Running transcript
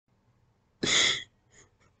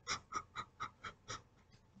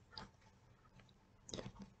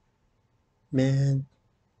Man,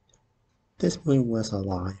 this movie was a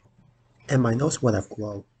lie, and my nose would have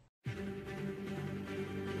glowed.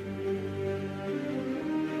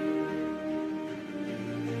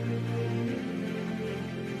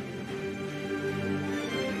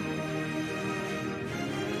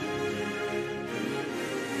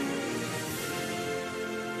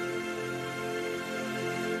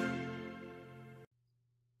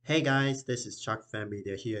 Hey guys, this is Chuck Fan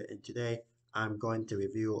Media here, and today I'm going to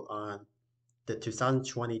review on the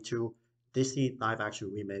 2022 Disney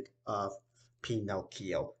live-action remake of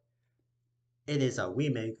Pinocchio. It is a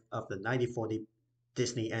remake of the 1940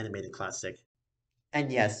 Disney animated classic.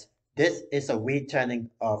 And yes, this is a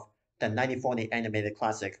retelling of the 1940 animated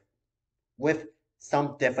classic with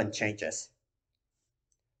some different changes.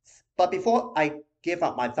 But before I give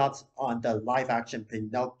up my thoughts on the live action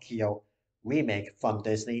Pinocchio remake from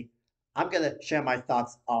Disney, I'm going to share my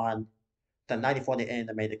thoughts on the 1940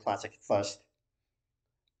 animated classic first.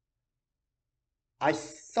 I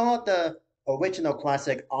saw the original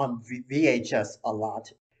classic on VHS a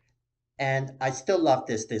lot, and I still love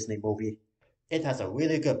this Disney movie. It has a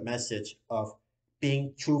really good message of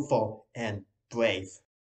being truthful and brave.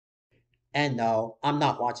 And no, I'm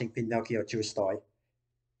not watching Pinocchio True Story.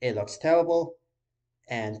 It looks terrible,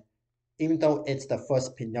 and even though it's the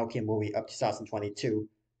first Pinocchio movie of 2022,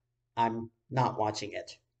 I'm not watching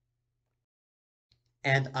it.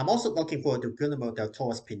 And I'm also looking forward to Guillermo del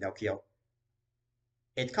Toro's Pinocchio.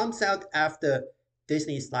 It comes out after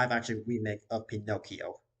Disney's live action remake of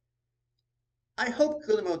Pinocchio. I hope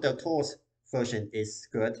Guillermo del Toro's version is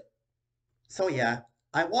good. So yeah,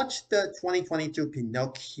 I watched the 2022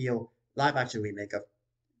 Pinocchio live action remake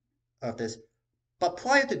of this. But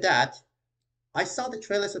prior to that, I saw the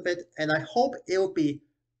trailers of it and I hope it will be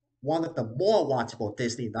one of the more watchable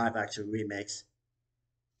Disney live action remakes.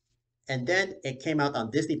 And then it came out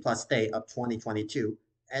on Disney Plus Day of 2022,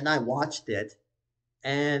 and I watched it,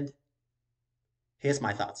 and here's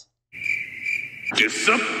my thoughts.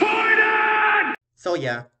 Disappointed! So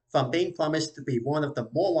yeah, from being promised to be one of the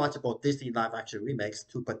more watchable Disney live action remakes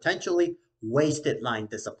to potentially wasted line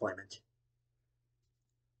disappointment.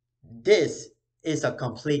 This is a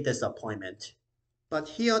complete disappointment. But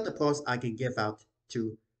here are the pros I can give out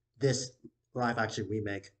to this live action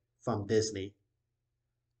remake from Disney.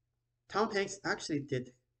 Tom Hanks actually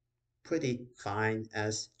did pretty fine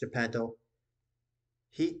as Geppetto.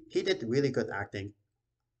 He did really good acting.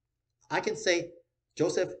 I can say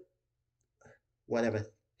Joseph, whatever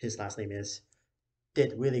his last name is,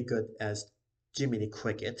 did really good as Jiminy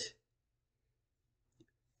Cricket.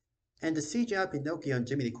 And the CGI Pinocchio and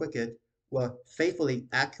Jiminy Cricket were faithfully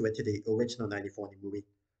accurate to the original 1940 movie.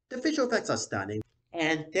 The visual effects are stunning,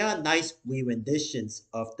 and there are nice re-renditions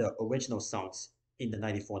of the original songs in the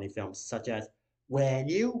 1940 films, such as When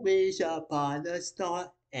You Wish Upon a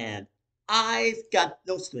Star and I've Got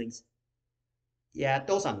No Strings. Yeah,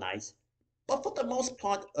 those are nice. But for the most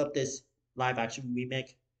part of this live action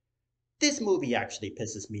remake, this movie actually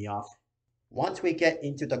pisses me off. Once we get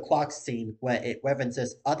into the clock scene where it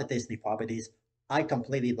references other Disney properties, I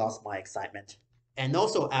completely lost my excitement. And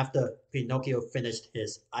also after Pinocchio finished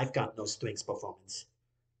his I've Got No Strings performance.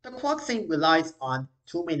 The clock scene relies on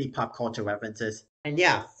too many pop culture references. And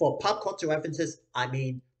yeah, for pop culture references, I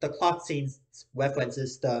mean the clock scene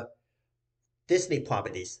references the Disney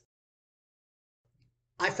properties.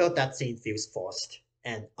 I felt that scene feels forced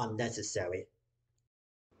and unnecessary.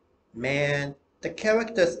 Man, the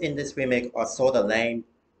characters in this remake are sorta lame.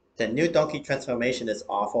 The new donkey transformation is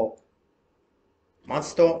awful.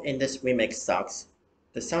 Monster in this remake sucks.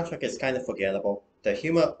 The soundtrack is kinda forgettable. The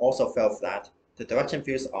humor also fell flat. The direction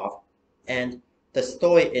feels off. And the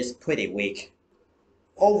story is pretty weak.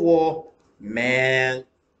 Overall, man,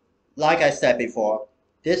 like I said before,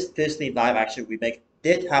 this Disney live action remake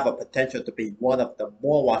did have a potential to be one of the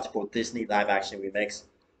more watchable Disney live action remakes,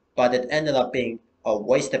 but it ended up being a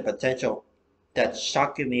wasted potential that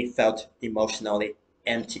shockingly felt emotionally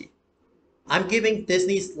empty. I'm giving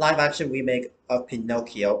Disney's live action remake of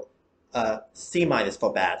Pinocchio a C minus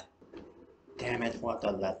for bad. Damn it, what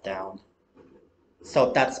a letdown.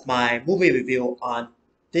 So that's my movie review on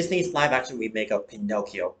Disney's live action remake of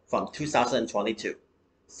Pinocchio from 2022.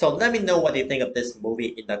 So let me know what you think of this movie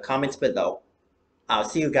in the comments below. I'll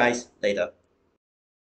see you guys later.